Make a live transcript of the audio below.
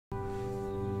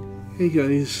Hey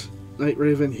guys, Night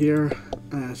Raven here,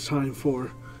 and it's time for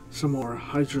some more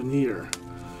Hydroneer.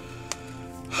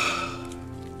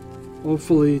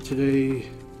 Hopefully today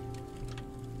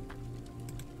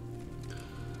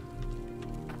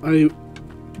I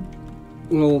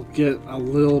will get a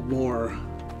little more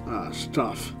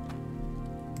stuff.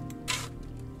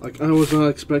 Like, I was not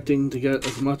expecting to get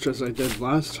as much as I did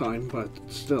last time, but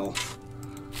still.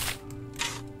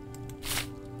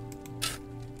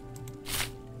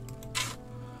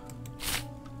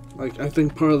 Like, I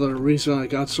think part of the reason I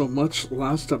got so much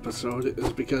last episode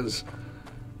is because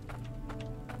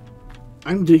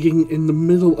I'm digging in the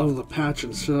middle of the patch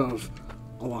instead of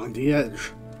along the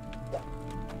edge.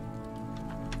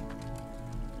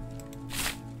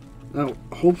 Now,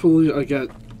 hopefully I get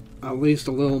at least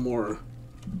a little more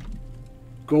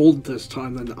gold this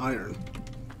time than iron.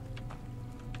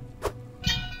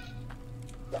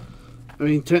 I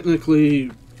mean, technically,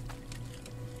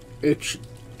 it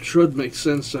should make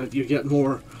sense that you get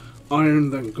more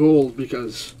iron than gold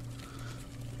because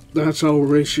that's how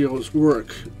ratios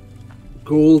work.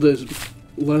 Gold is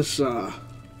less,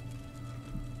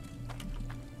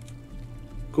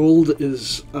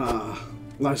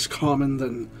 less common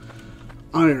than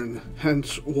iron,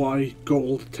 hence why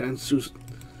gold tends to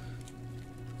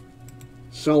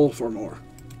sell for more.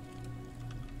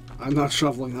 I'm not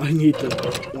shoveling, I need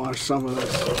to wash some of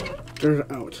this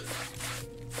dirt out.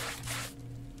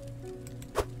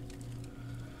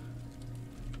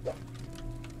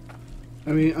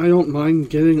 I mean, I don't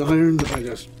mind getting iron, I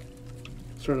just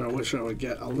sort of wish I would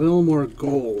get a little more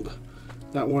gold.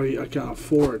 That way I can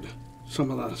afford some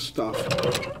of that stuff.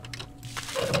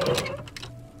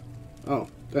 Oh,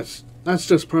 that's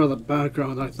just part of the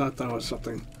background. I thought that was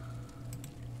something.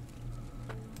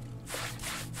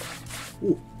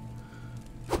 Ooh.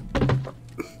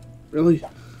 Really?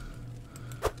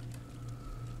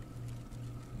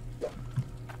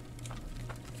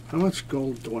 How much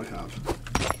gold do I have?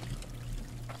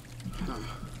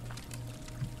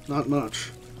 Not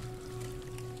much.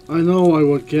 I know I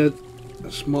would get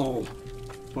a small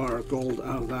bar of gold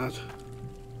out of that.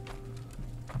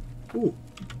 Ooh,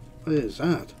 what is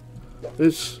that?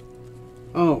 It's...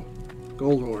 oh,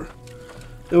 gold ore.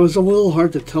 It was a little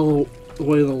hard to tell the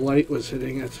way the light was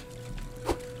hitting it.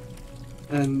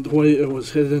 And the way it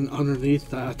was hidden underneath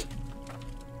that.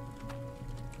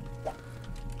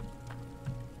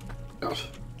 Ugh.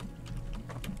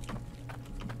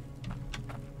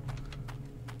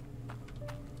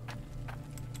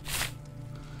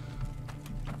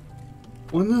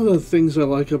 One of the things I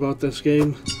like about this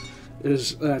game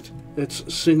is that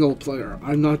it's single player.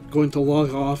 I'm not going to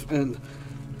log off and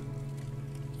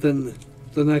then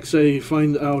the next day you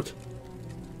find out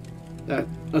that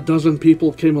a dozen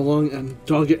people came along and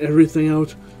dug everything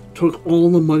out, took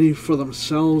all the money for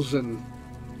themselves and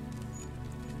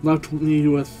left me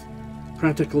with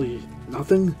practically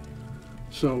nothing.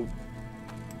 So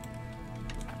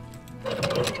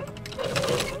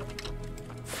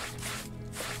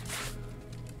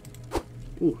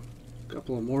ooh, a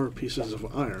couple of more pieces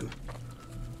of iron.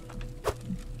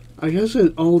 I guess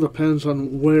it all depends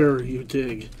on where you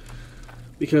dig,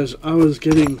 because I was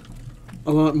getting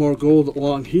a lot more gold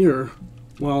along here,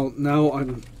 while now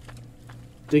I'm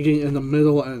digging in the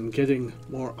middle and getting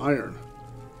more iron.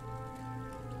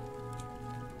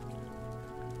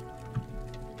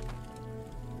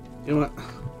 You know what?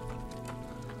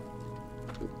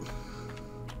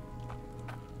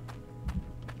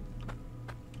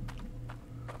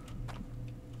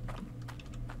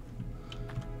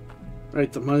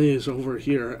 Right, the money is over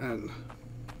here, and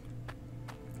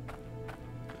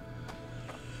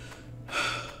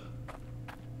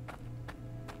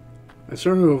I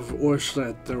sort of wish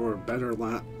that there were better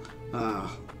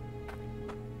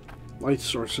light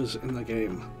sources in the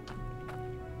game.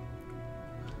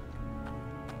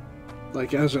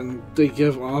 Like, as in, they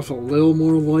give off a little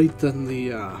more light than they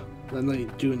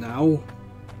do now.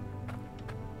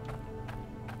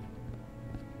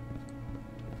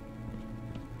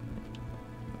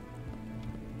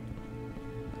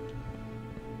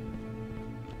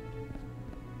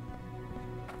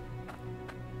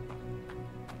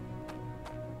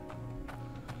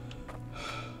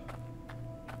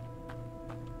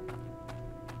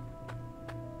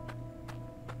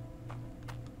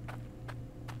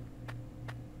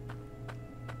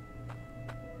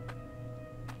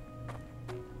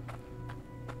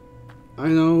 I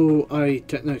know I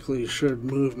technically should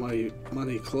move my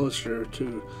money closer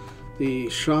to the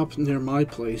shop near my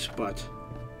place, but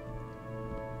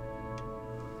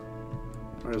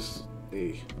where's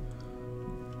the...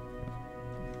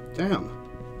 damn.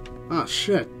 Ah,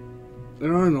 shit.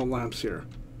 There are no lamps here.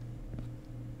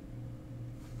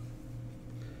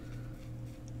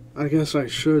 I guess I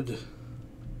should...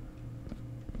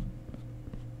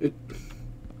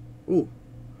 Ooh.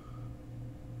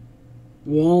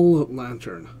 Wall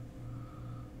lantern.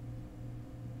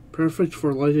 Perfect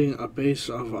for lighting a base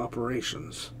of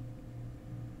operations.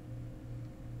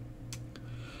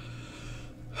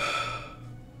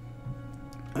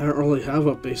 I don't really have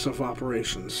a base of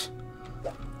operations.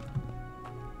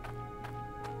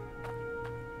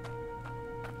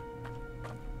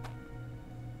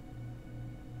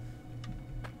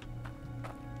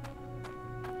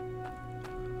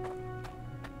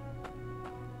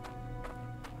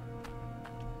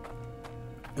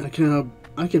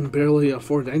 I can barely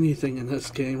afford anything in this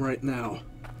game right now.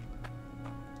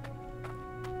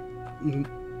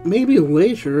 Maybe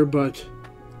later, but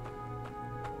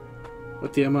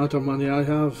with the amount of money I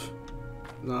have,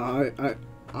 no,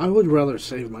 I would rather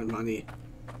save my money.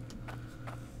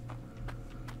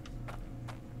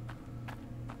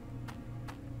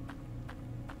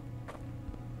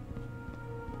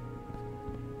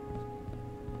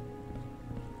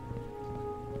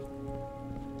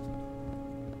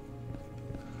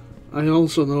 I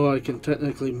also know I can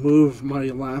technically move my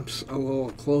lamps a little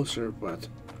closer, but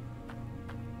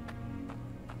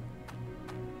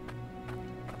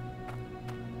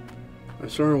I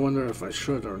sort of wonder if I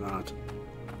should or not.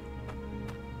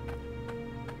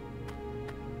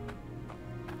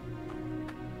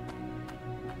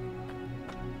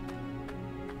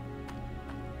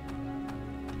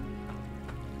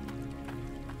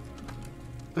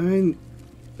 I mean,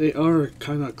 they are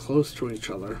kind of close to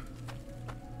each other.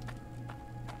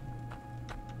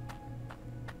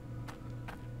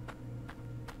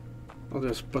 I'll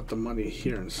just put the money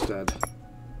here instead.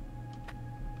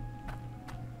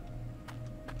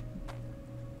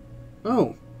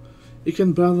 Oh, you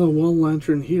can buy the wall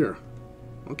lantern here.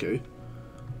 Okay.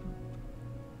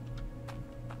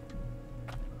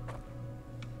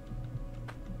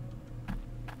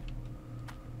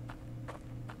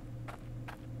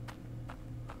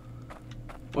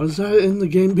 Was that in the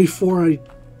game before I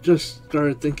just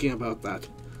started thinking about that?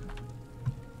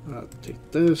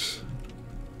 Take this.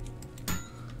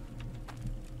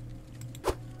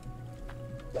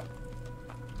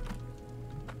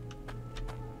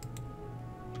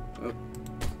 Oh,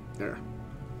 there.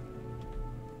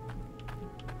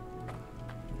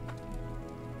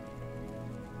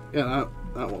 Yeah,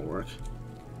 that will work.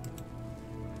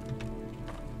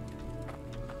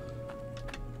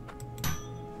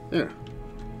 There.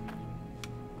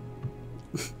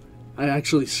 I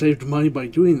actually saved money by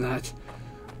doing that.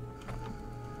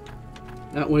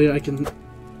 That way I can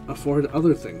afford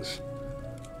other things.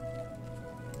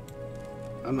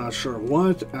 I'm not sure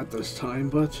what at this time,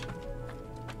 but...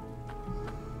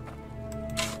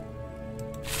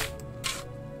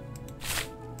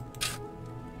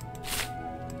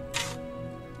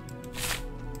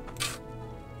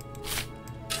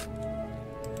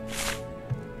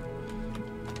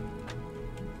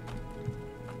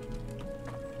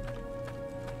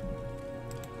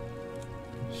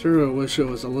 Sure, I wish it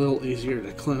was a little easier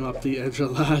to climb up the edge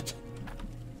of that.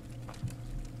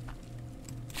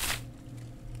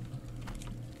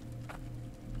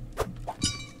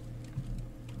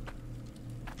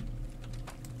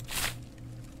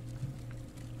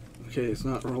 Okay, it's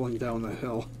not rolling down the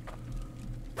hill.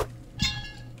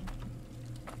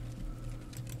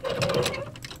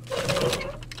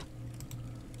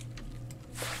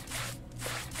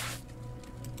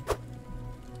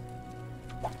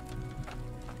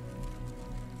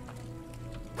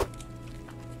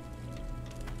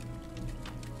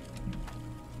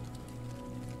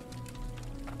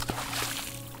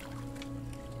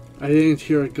 I didn't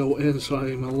hear it go in, so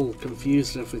I'm a little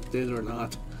confused if it did or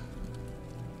not.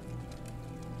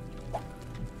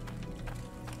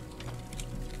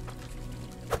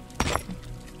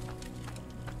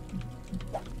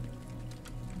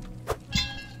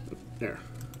 There.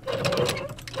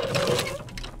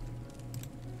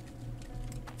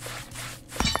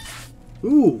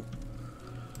 Ooh!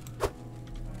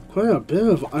 Quite a bit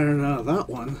of iron out of that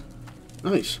one.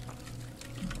 Nice.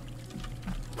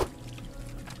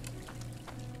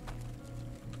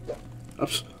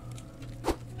 Oops.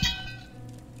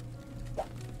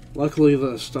 Luckily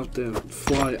the stuff didn't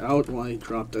fly out when I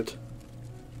dropped it.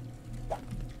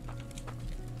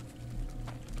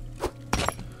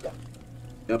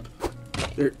 Yep.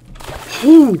 There.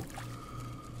 Ooh!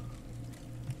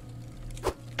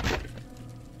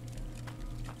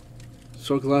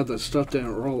 So glad that stuff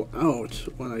didn't roll out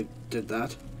when I did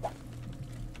that.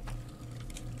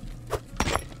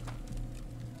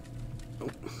 Oh.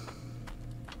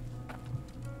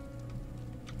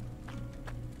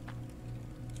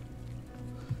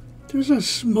 There's a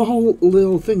small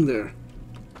little thing there.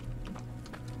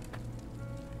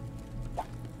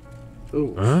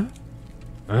 Oh. Huh?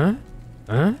 Huh?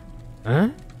 Huh? Huh?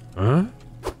 Huh?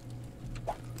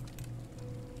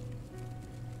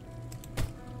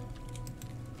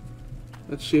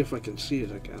 Let's see if I can see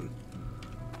it again.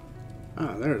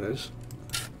 Ah, there it is.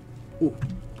 Ooh.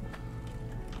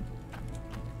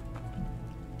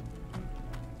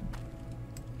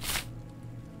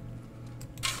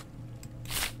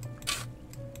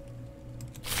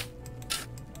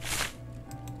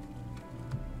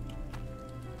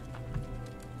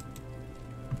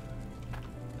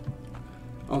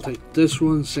 I'll take this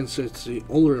one since it's the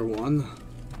older one.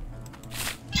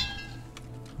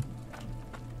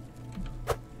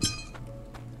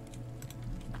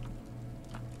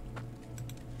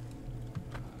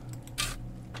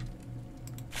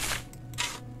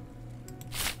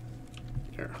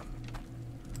 There.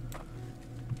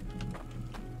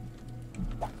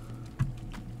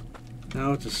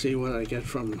 Now to see what I get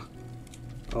from...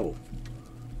 Oh.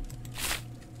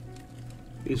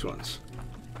 These ones.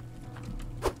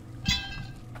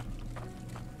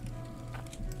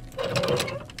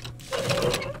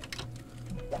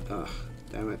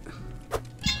 Damn it.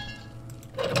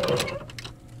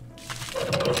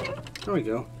 There we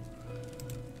go.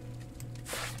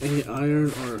 Any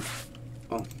iron or...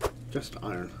 Oh, just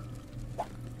iron.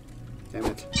 Damn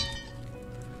it.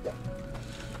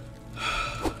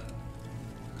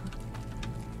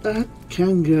 That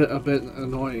can get a bit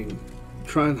annoying.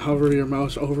 Try and hover your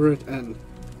mouse over it and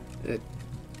it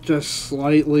just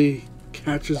slightly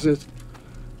catches it.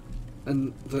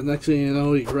 And the next thing you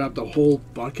know, you grab the whole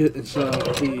bucket instead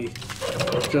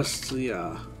of just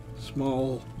the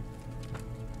small,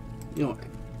 you know,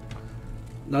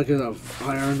 nugget of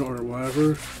iron or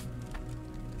whatever.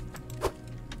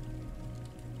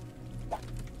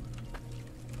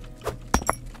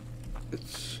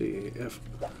 Let's see if...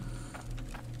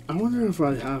 I wonder if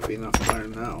I have enough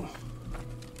iron now.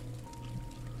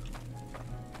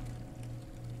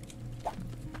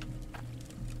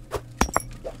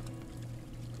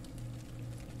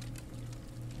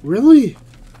 Really?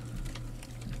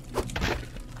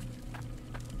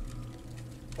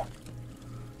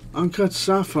 Uncut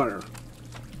sapphire.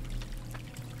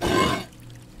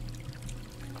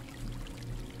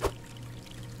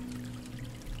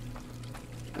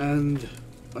 And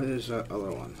what is that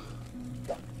other one?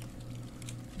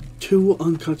 2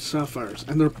 uncut sapphires,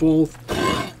 and they're both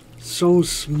so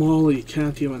small you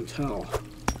can't even tell.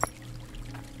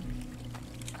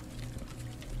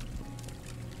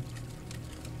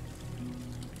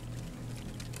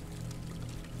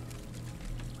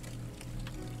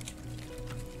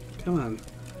 Come on.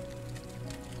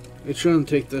 It shouldn't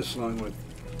take this long with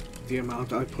the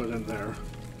amount I put in there.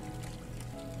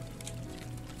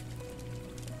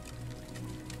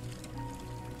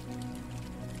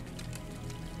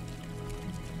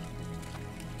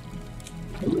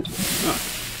 Ah,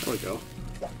 there we go.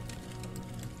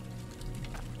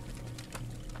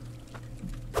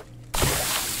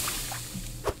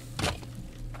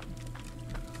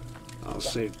 I'll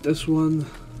save this one.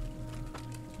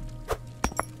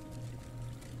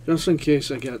 Just in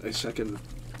case I get a second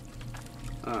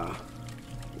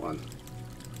one.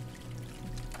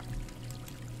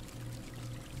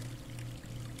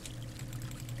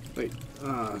 Wait,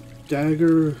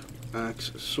 dagger,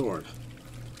 axe, sword.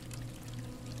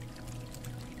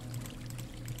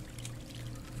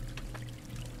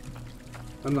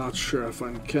 I'm not sure if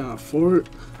I can afford.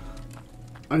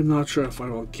 I'm not sure if I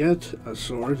will get a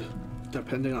sword,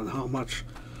 depending on how much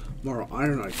more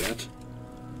iron I get.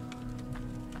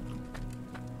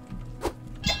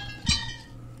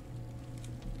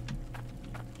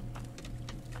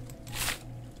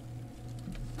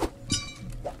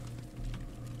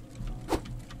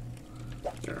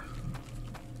 There.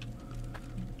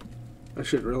 I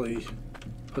should really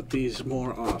put these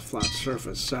more on a flat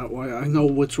surface. That way I know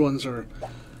which ones are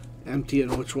empty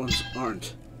and which ones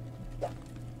aren't.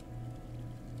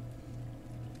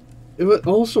 It would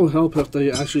also help if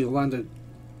they actually landed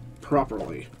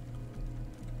properly.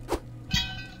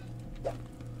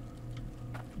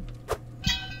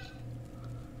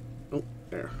 Oh,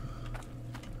 there.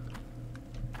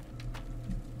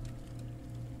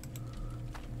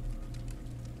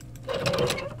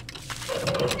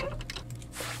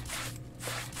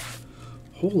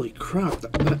 Holy crap,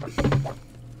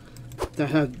 that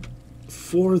had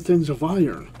 4 things of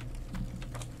iron.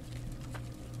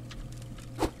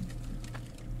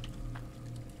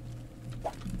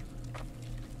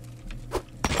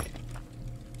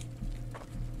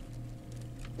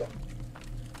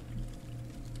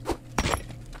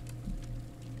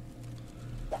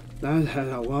 That had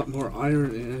a lot more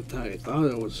iron in it than I thought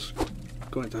it was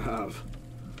going to have.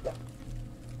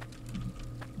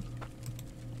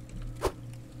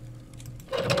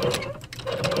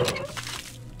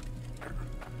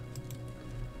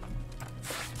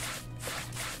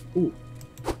 Ooh.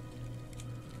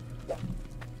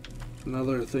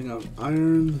 Another thing of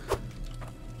iron.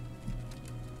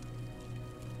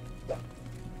 A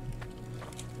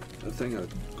thing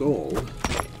of gold.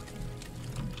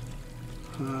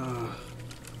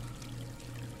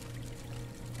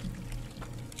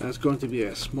 That's going to be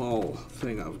a small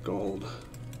thing of gold.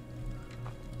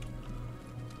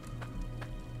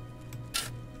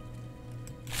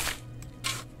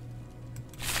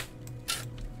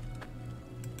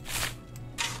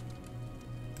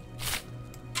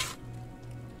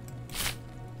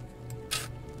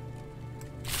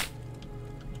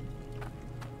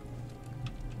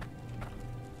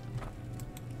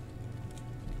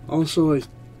 Also, I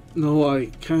know I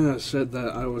kind of said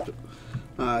that I would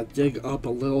dig up a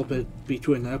little bit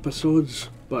between episodes,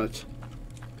 but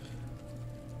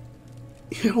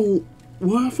you know,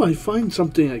 what if I find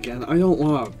something again? I don't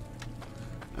want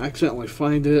to accidentally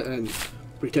find it and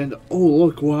pretend, oh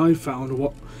look what I found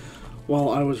while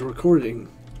I was recording,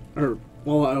 or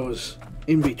while I was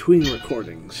in between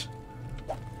recordings.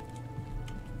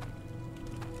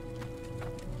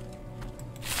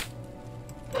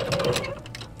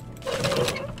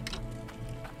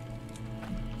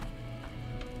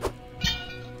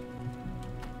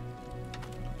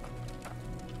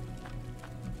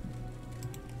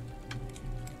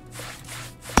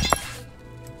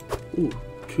 Ooh,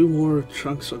 2 more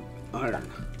chunks of iron.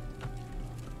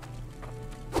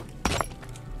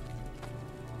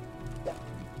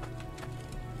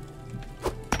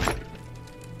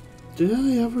 Did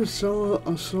I ever sell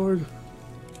a sword?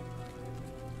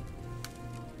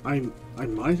 I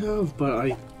might have,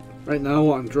 but right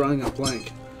now I'm drawing a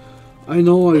blank. I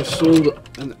know I sold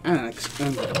an axe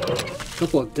and a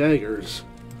couple of daggers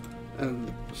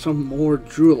and some more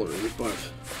jewelry, but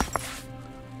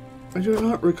I do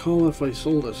not recall if I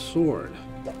sold a sword.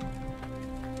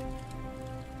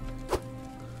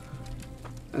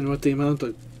 And with the amount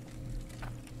of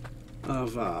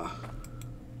iron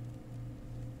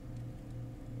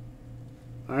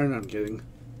I'm getting,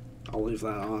 I'll leave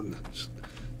that on.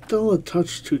 Still a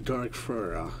touch too dark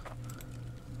for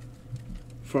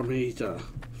me to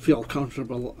feel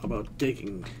comfortable about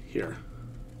digging here.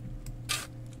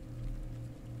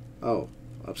 Oh,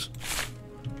 oops.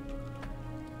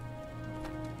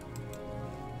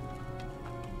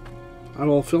 I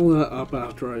will fill that up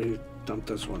after I dump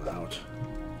this one out.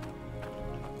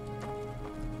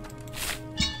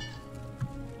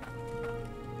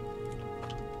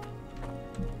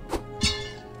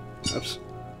 Oops.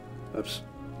 Oops.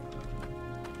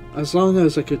 As long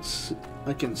as I can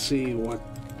see whether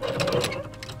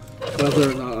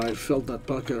or not I filled that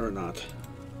bucket or not.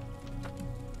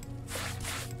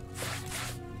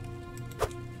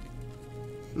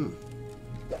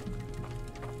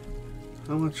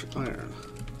 How much iron?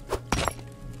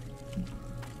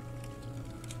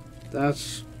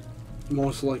 That's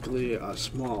most likely a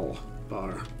small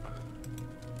bar.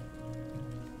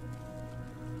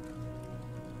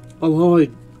 Although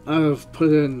I have put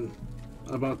in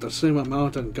about the same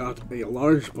amount and got a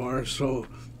large bar, so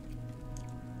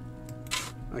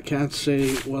I can't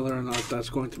say whether or not that's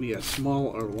going to be a small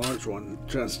or large one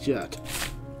just yet.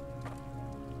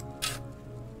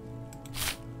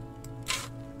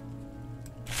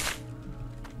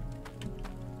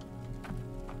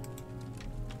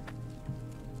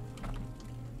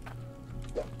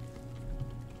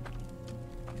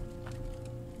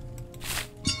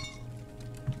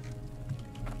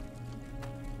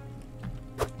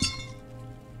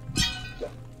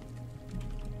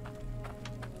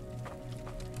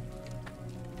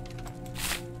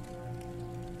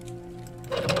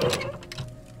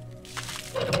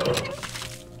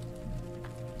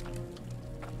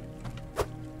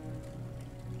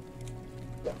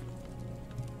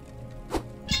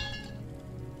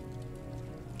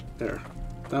 There.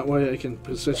 That way I can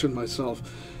position myself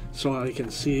so I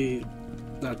can see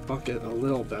that bucket a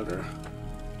little better.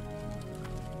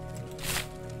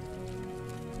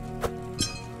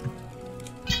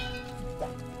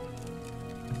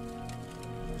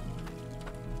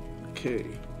 Okay,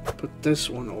 put this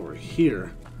one over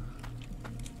here.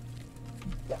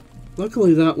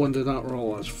 Luckily that one did not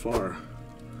roll as far.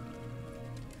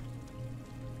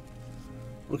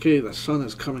 Okay, the sun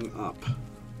is coming up.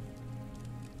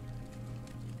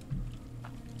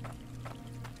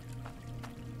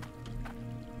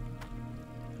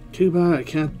 Too bad I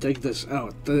can't dig this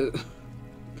out.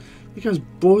 Because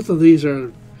both of these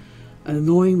are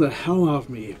annoying the hell out of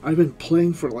me. I've been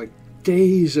playing for like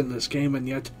days in this game, and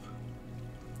yet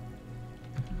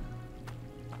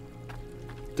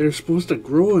they're supposed to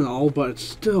grow and all, but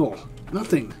still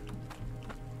nothing.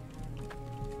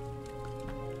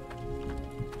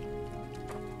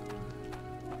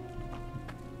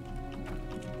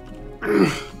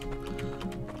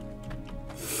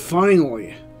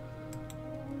 Finally.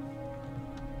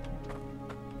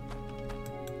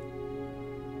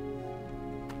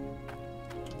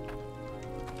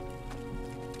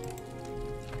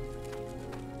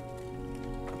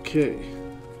 Okay.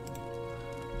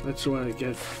 That's what I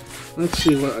get. Let's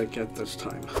see what I get this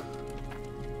time.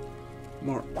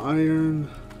 More iron.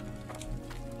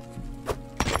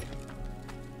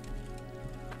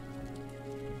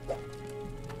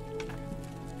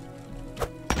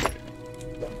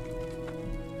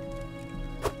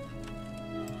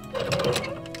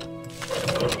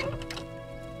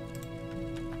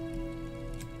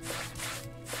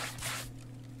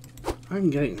 I'm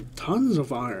getting tons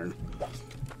of iron.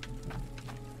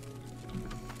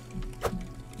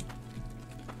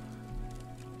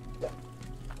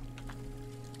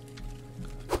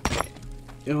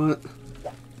 You know what?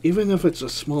 Even if it's a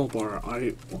small bar,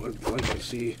 I would like to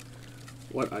see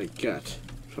what I get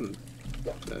from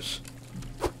this.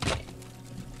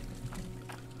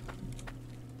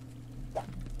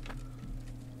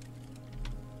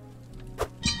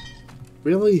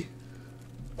 Really?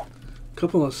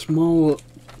 Couple of small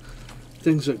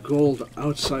things of gold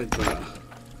outside the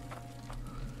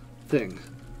thing.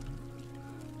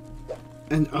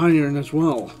 And iron as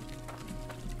well.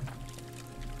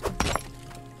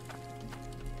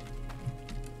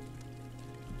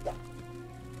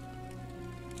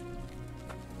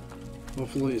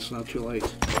 Hopefully it's not too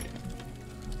late.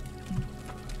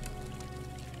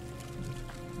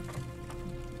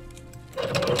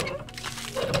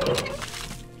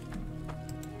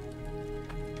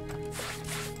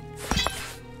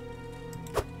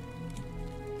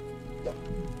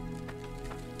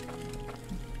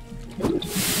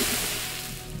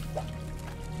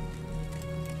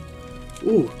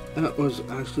 Ooh, that was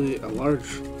actually a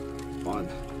large one.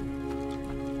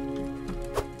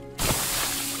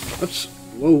 That's,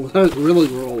 whoa, that really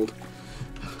rolled.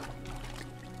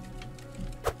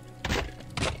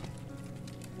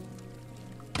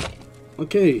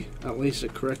 Okay, at least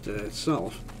it corrected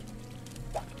itself.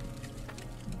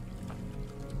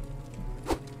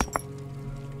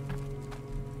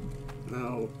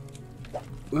 Now,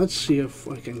 let's see if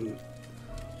I can...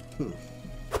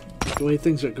 The way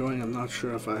things are going, I'm not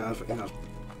sure if I have enough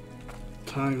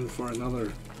time for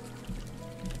another.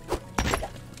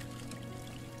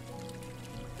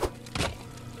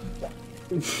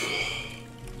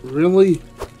 Really?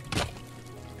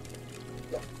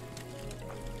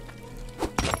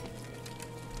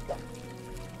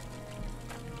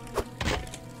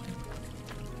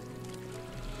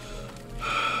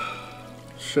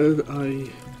 Should I...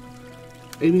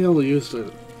 Maybe I'll use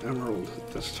the emerald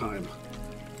this time.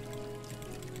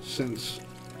 Since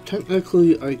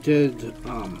technically I did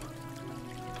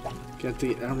get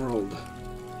the emerald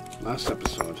last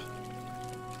episode.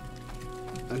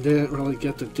 I didn't really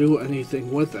get to do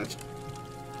anything with it.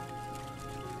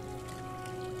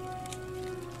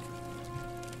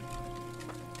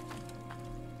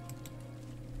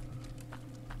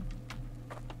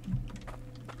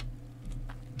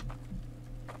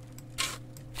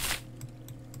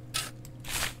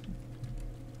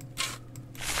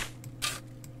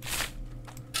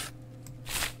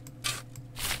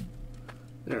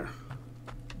 There.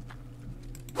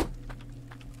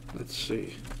 Let's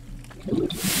see.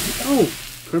 Oh,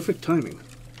 perfect timing.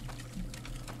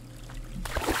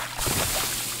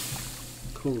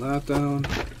 Cool that down.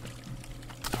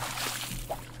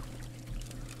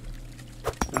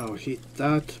 Now heat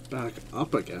that back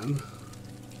up again.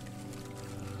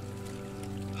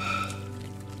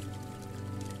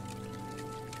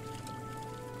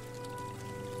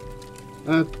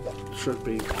 That should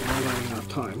be running out of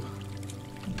time.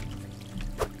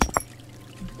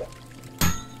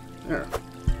 There.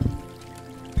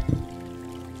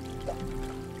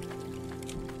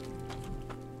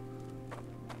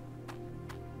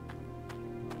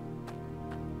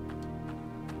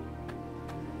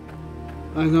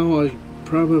 I know I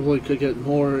probably could get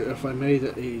more if I made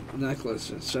a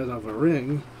necklace instead of a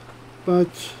ring,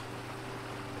 but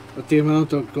with the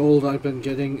amount of gold I've been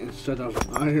getting instead of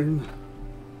iron...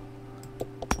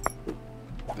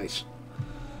 Nice.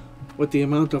 With the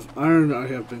amount of iron I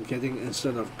have been getting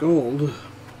instead of gold,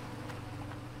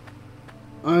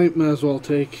 I might as well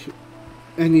take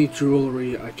any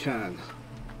jewelry I can.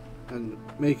 and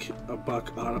make a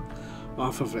buck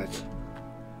off of it.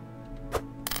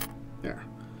 There.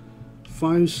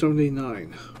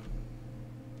 579.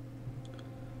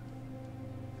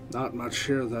 Not much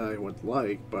here that I would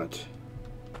like, but...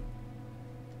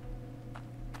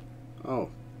 Oh.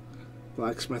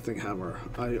 Blacksmithing hammer.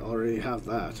 I already have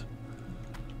that.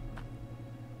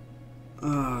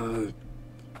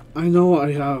 I know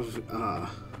I have,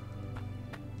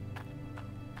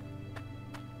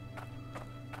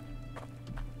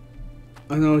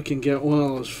 I know I can get one of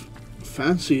those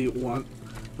fancy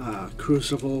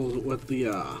crucible with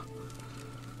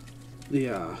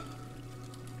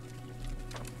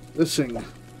this thing,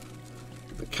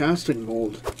 the casting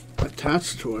mold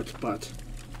attached to it, but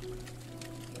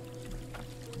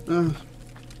the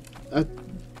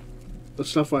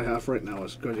stuff I have right now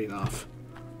is good enough.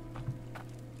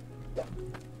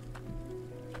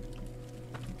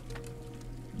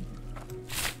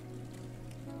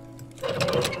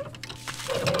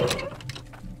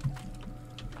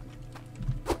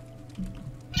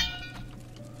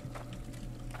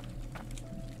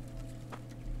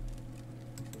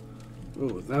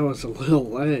 Ooh, that was a little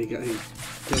lag I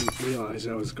didn't realize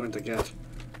I was going to get.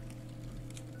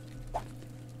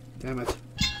 Damn it.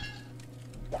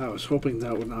 I was hoping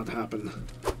that would not happen.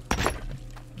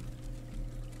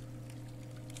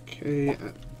 Okay,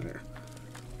 there.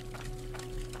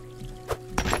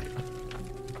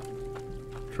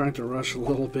 Trying to rush a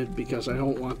little bit because I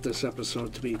don't want this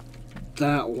episode to be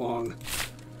that long.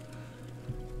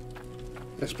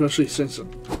 Especially since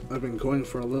I've been going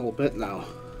for a little bit now.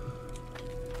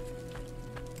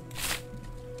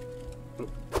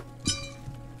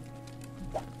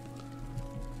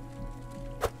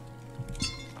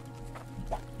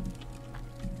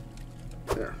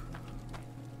 There.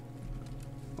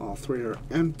 All three are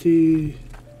empty.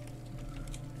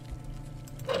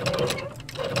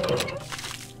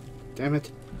 Damn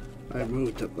it. I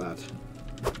moved at that.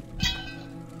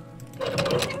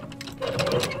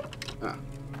 Ah.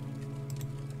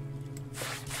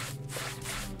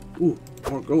 Ooh,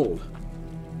 more gold.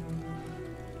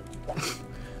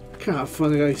 Kind of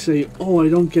funny I say, oh, I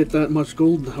don't get that much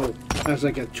gold now, as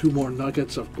I get 2 more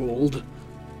nuggets of gold.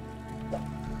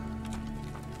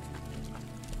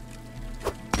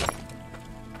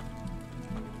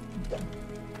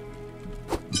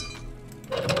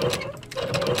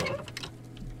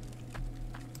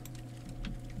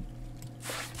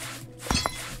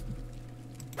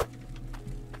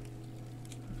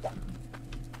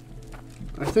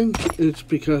 I think it's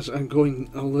because I'm going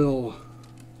a little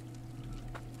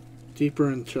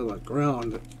deeper into the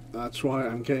ground. That's why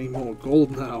I'm getting more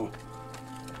gold now.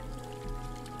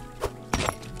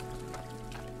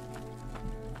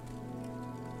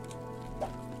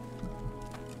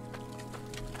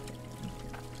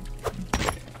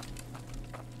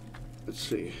 Let's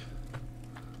see.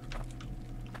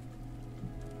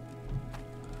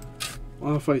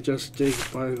 What if I just dig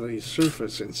by the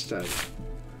surface instead?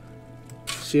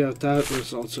 See if that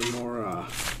results in more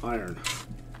iron.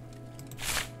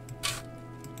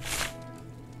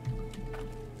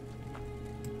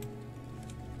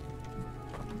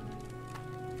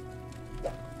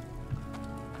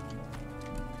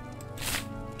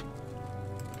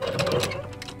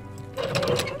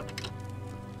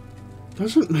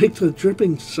 Doesn't make the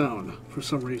dripping sound for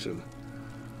some reason.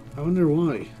 I wonder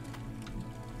why.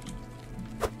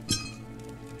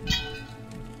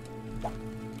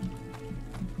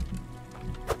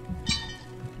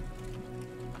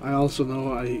 I also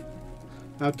know I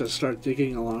have to start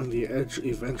digging along the edge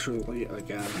eventually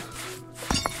again.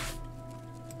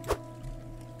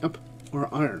 Yep, more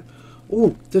iron.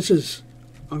 Oh, this is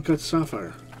uncut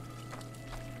sapphire.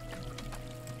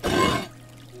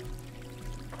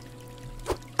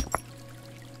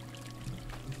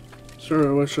 Sure,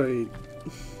 I wish I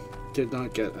did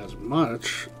not get as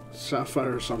much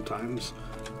sapphire sometimes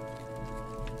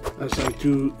as I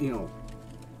do, you know,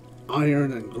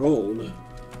 iron and gold.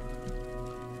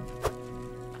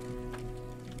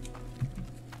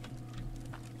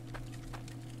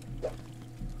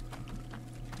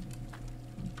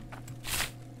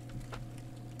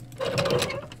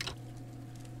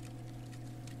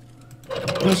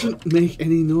 Doesn't make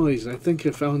any noise. I think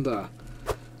I found the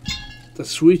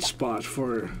sweet spot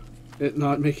for it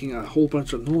not making a whole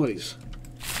bunch of noise.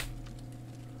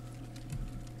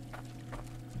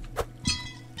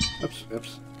 Oops,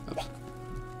 oops, oops.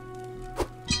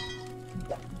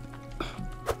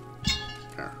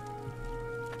 There.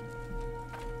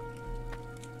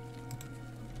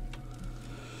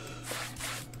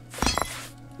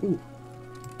 Ooh,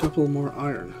 couple more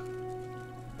iron.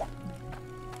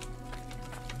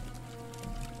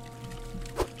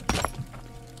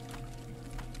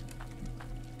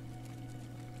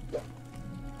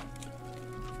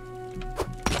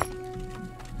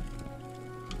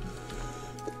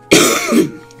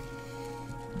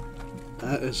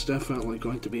 that is definitely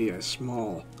going to be a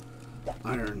small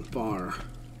iron bar.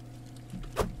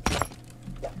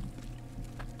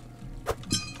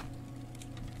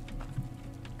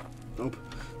 Nope.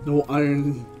 No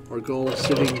iron or gold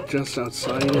sitting just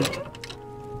outside it.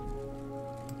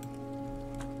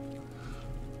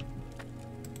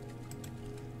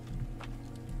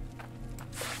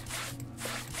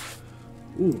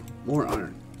 Ooh, more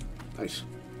iron. Nice.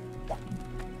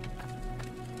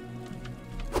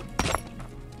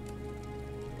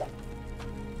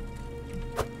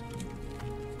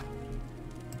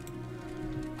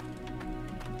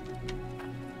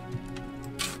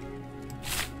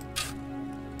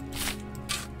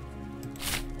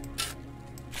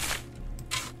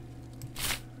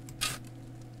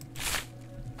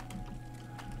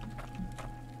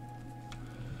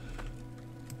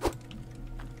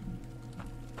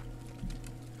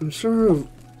 I'm sort of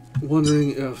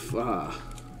wondering if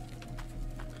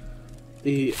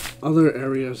the other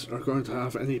areas are going to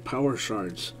have any power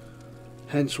shards.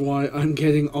 Hence why I'm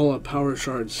getting all the power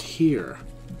shards here.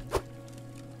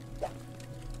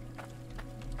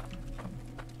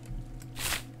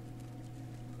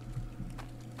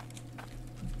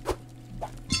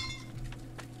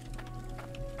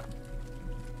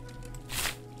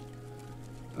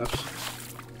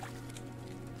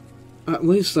 At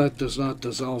least that does not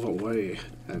dissolve away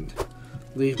and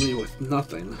leave me with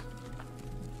nothing.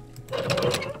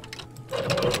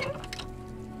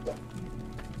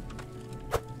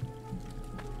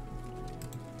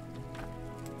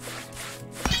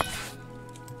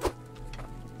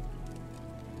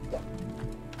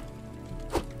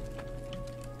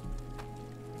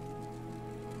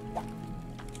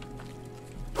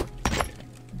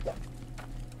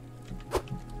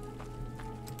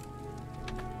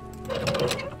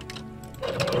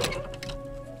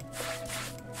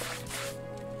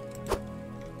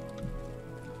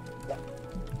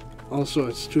 Also,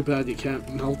 it's too bad you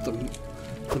can't melt the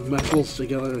metals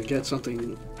together to get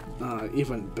something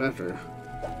even better.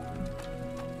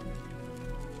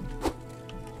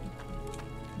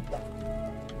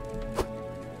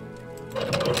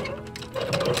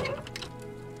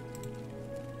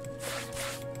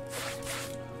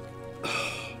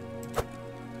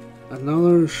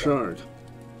 Another shard.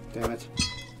 Damn it.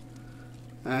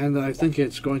 And I think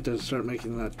it's going to start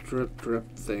making that drip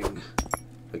drip thing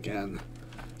again,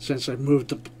 since I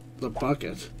moved the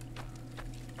bucket.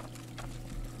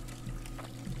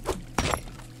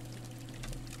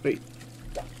 Wait.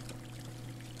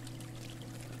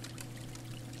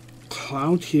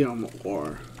 Cloutium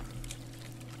ore.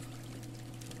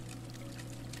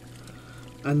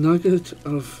 A nugget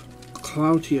of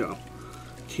Cloutium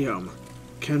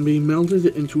can be melted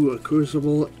into a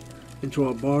crucible, into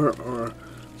a bar, or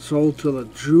sold to the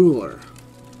jeweler.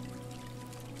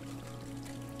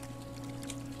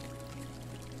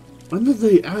 When did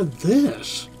they add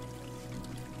this?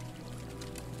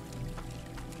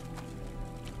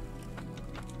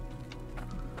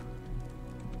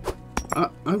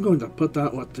 I'm going to put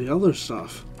that with the other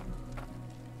stuff.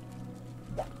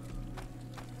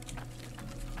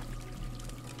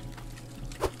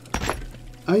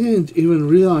 I didn't even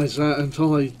realize that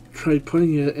until I tried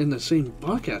putting it in the same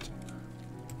bucket.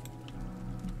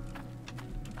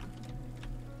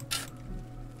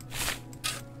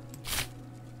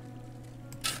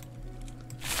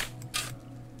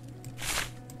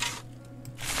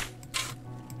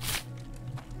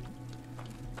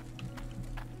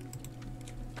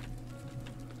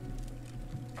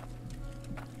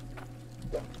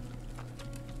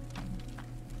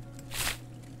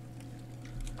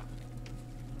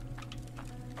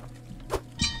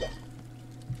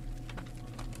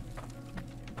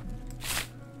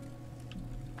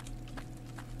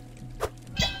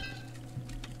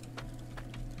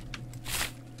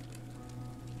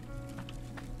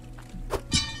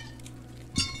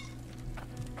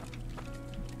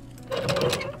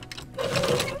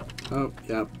 Oh,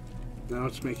 yep. Now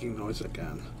it's making noise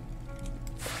again.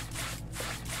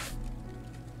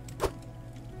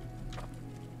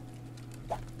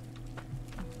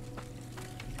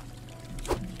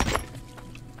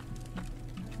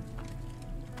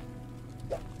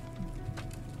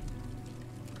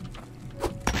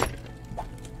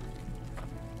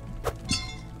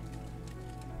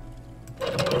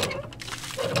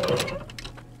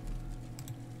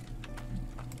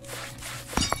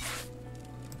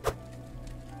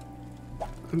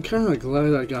 I'm kind of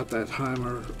glad I got that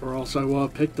hammer, or else I would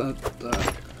have picked that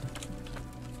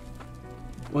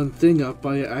one thing up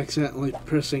by accidentally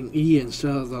pressing E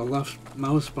instead of the left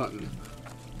mouse button.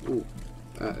 Ooh,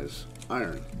 that is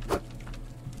iron.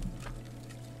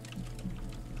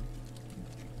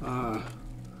 I'm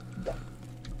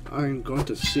going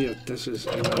to see if this is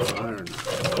enough iron.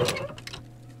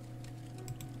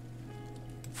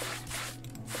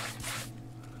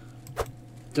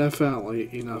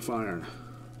 Definitely enough iron.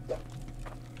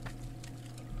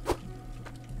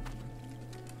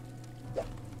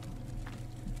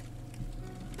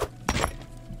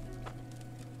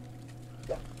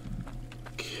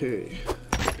 Okay.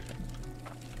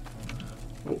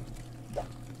 Oh.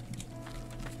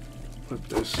 Put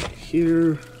this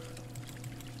here.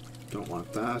 Don't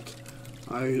want that.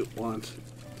 I want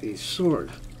the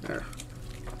sword. There.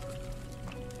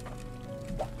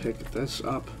 Pick this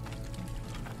up.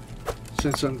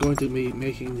 Since I'm going to be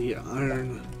making the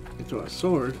iron into a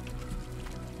sword,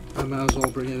 I might as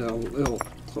well bring it a little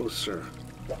closer.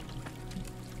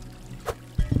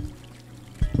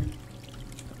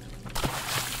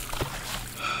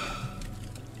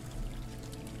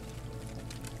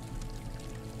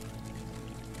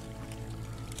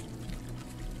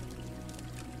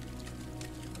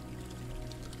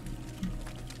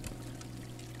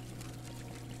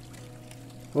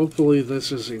 Hopefully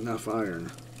this is enough iron.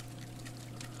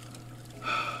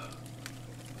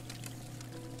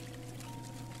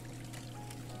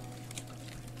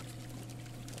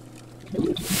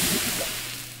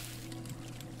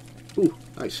 Ooh,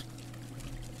 nice.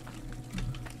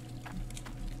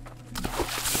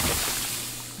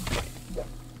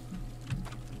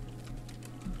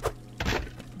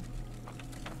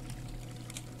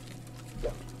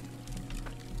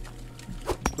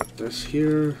 Put this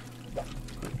here.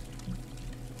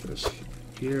 Put this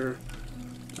here.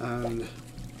 And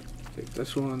take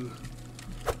this one.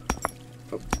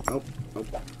 Oh, oh, oh.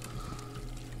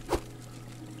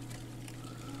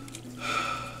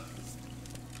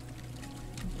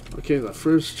 Okay, the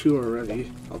first two are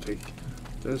ready. I'll take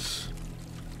this.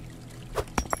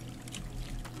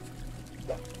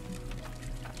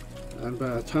 And by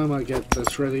the time I get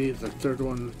this ready, the third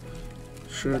one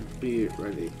should be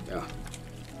ready. Yeah.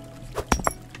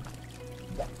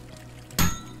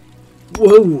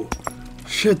 Whoa!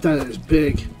 Shit, that is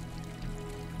big.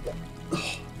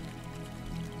 Ugh.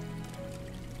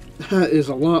 That is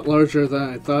a lot larger than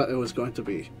I thought it was going to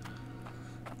be.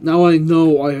 Now I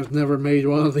know I have never made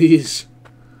one of these.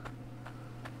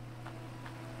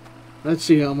 Let's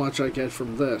see how much I get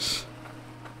from this.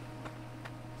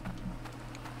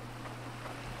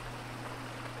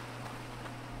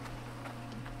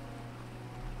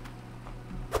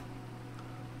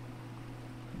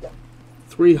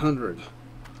 $300,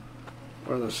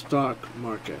 or the stock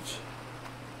market.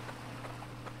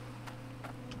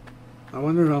 I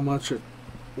wonder how much it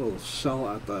will sell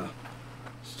at the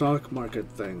stock market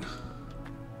thing.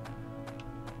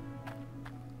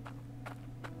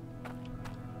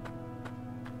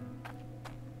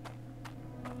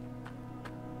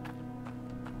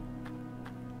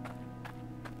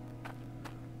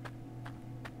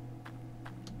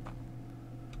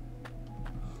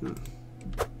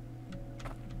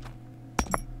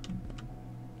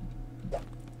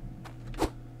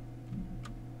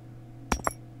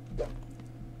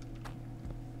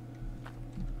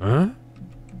 Huh?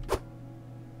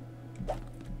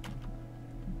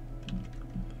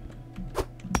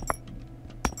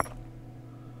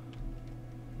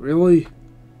 Really?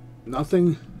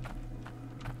 Nothing?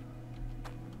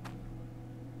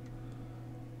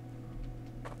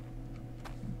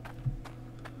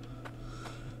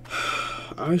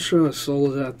 I should have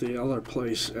sold it at the other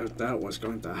place if that was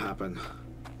going to happen.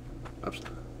 Oops.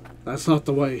 That's not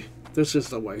the way. This is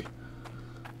the way.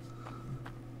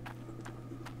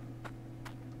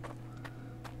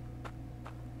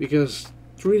 Because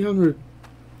 300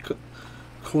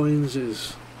 coins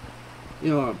is,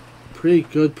 you know, a pretty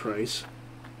good price.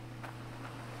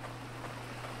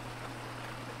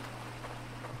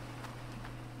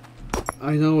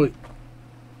 I know it,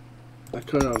 I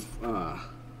could have,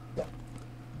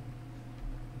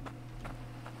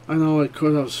 I know I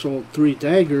could have sold 3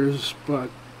 daggers, but,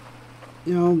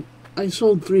 you know, I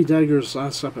sold 3 daggers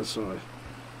last episode.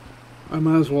 I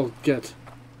might as well get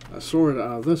a sword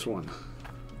out of this one.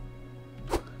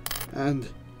 And,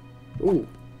 ooh,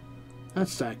 that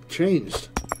stack changed.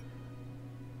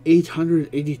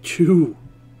 882.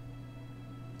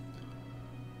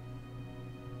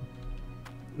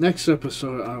 Next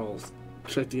episode, I'll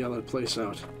check the other place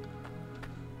out.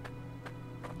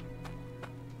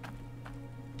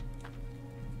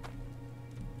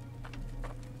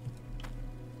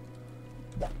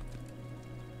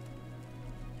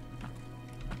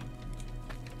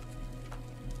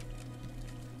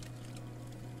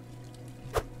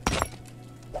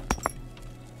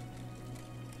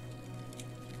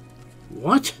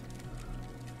 What?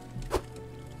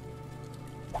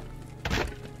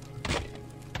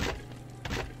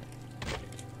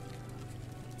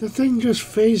 The thing just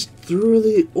phased through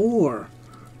the ore.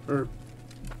 Or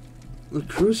the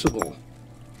crucible.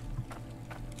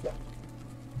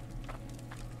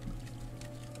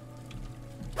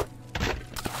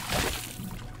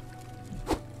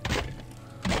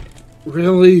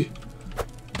 Really?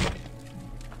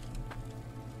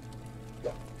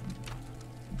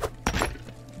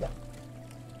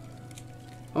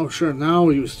 Oh sure, now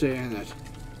you stay in it.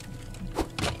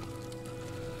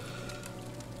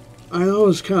 I know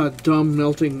it's kind of dumb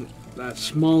melting that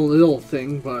small little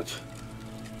thing, but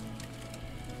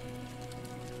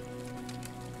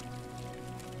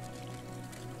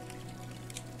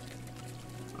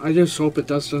I just hope it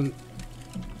doesn't,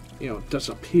 you know,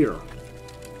 disappear.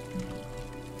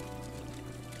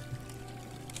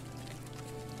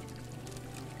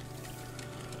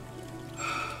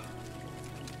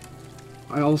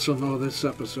 I also know this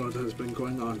episode has been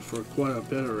going on for quite a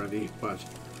bit already, but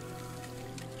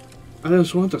I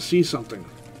just want to see something.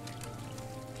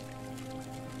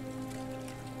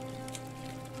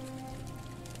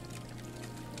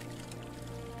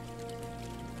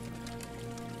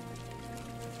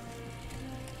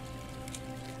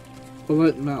 Will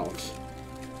it melt?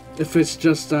 If it's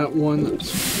just that one...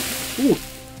 Ooh,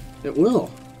 it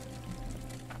will.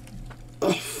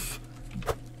 Ugh.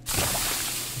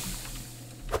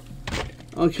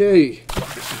 Okay.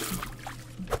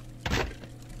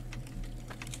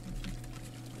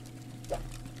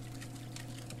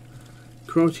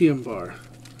 Cloutium bar.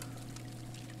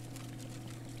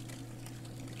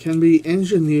 Can be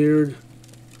engineered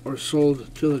or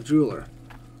sold to the jeweler.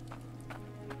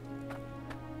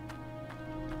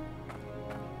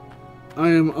 I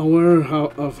am aware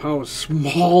of how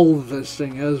small this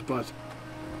thing is, but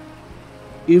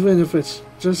even if it's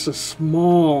just a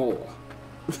small,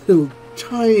 little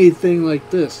tiny thing like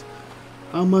this,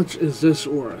 how much is this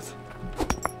worth?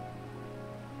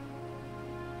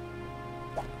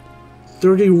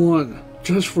 31,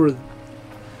 just for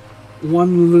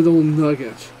one little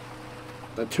nugget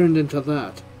that turned into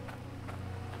that.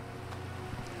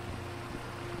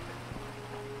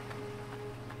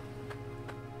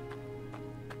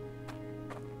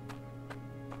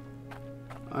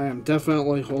 I am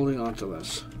definitely holding on to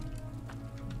this.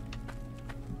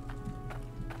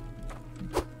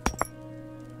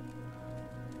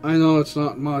 I know it's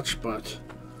not much, but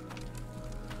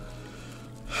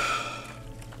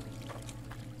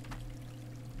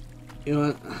you know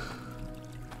what?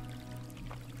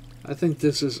 I think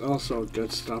this is also a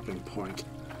good stopping point.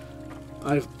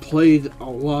 I've played a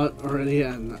lot already,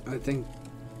 and I think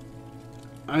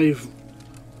I've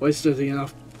wasted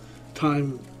enough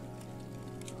time.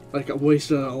 Like, I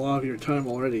wasted a lot of your time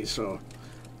already, so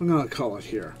I'm gonna call it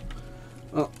here.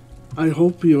 Well, I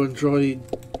hope you enjoyed,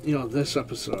 you know, this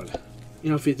episode.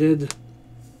 You know, if you did,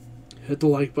 hit the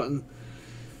like button,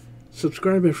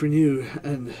 subscribe if you're new,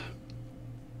 and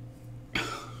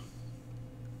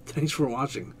thanks for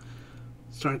watching.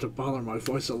 It's starting to bother my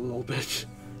voice a little bit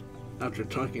after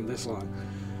talking this long.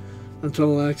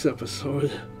 Until the next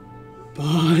episode,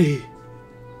 bye.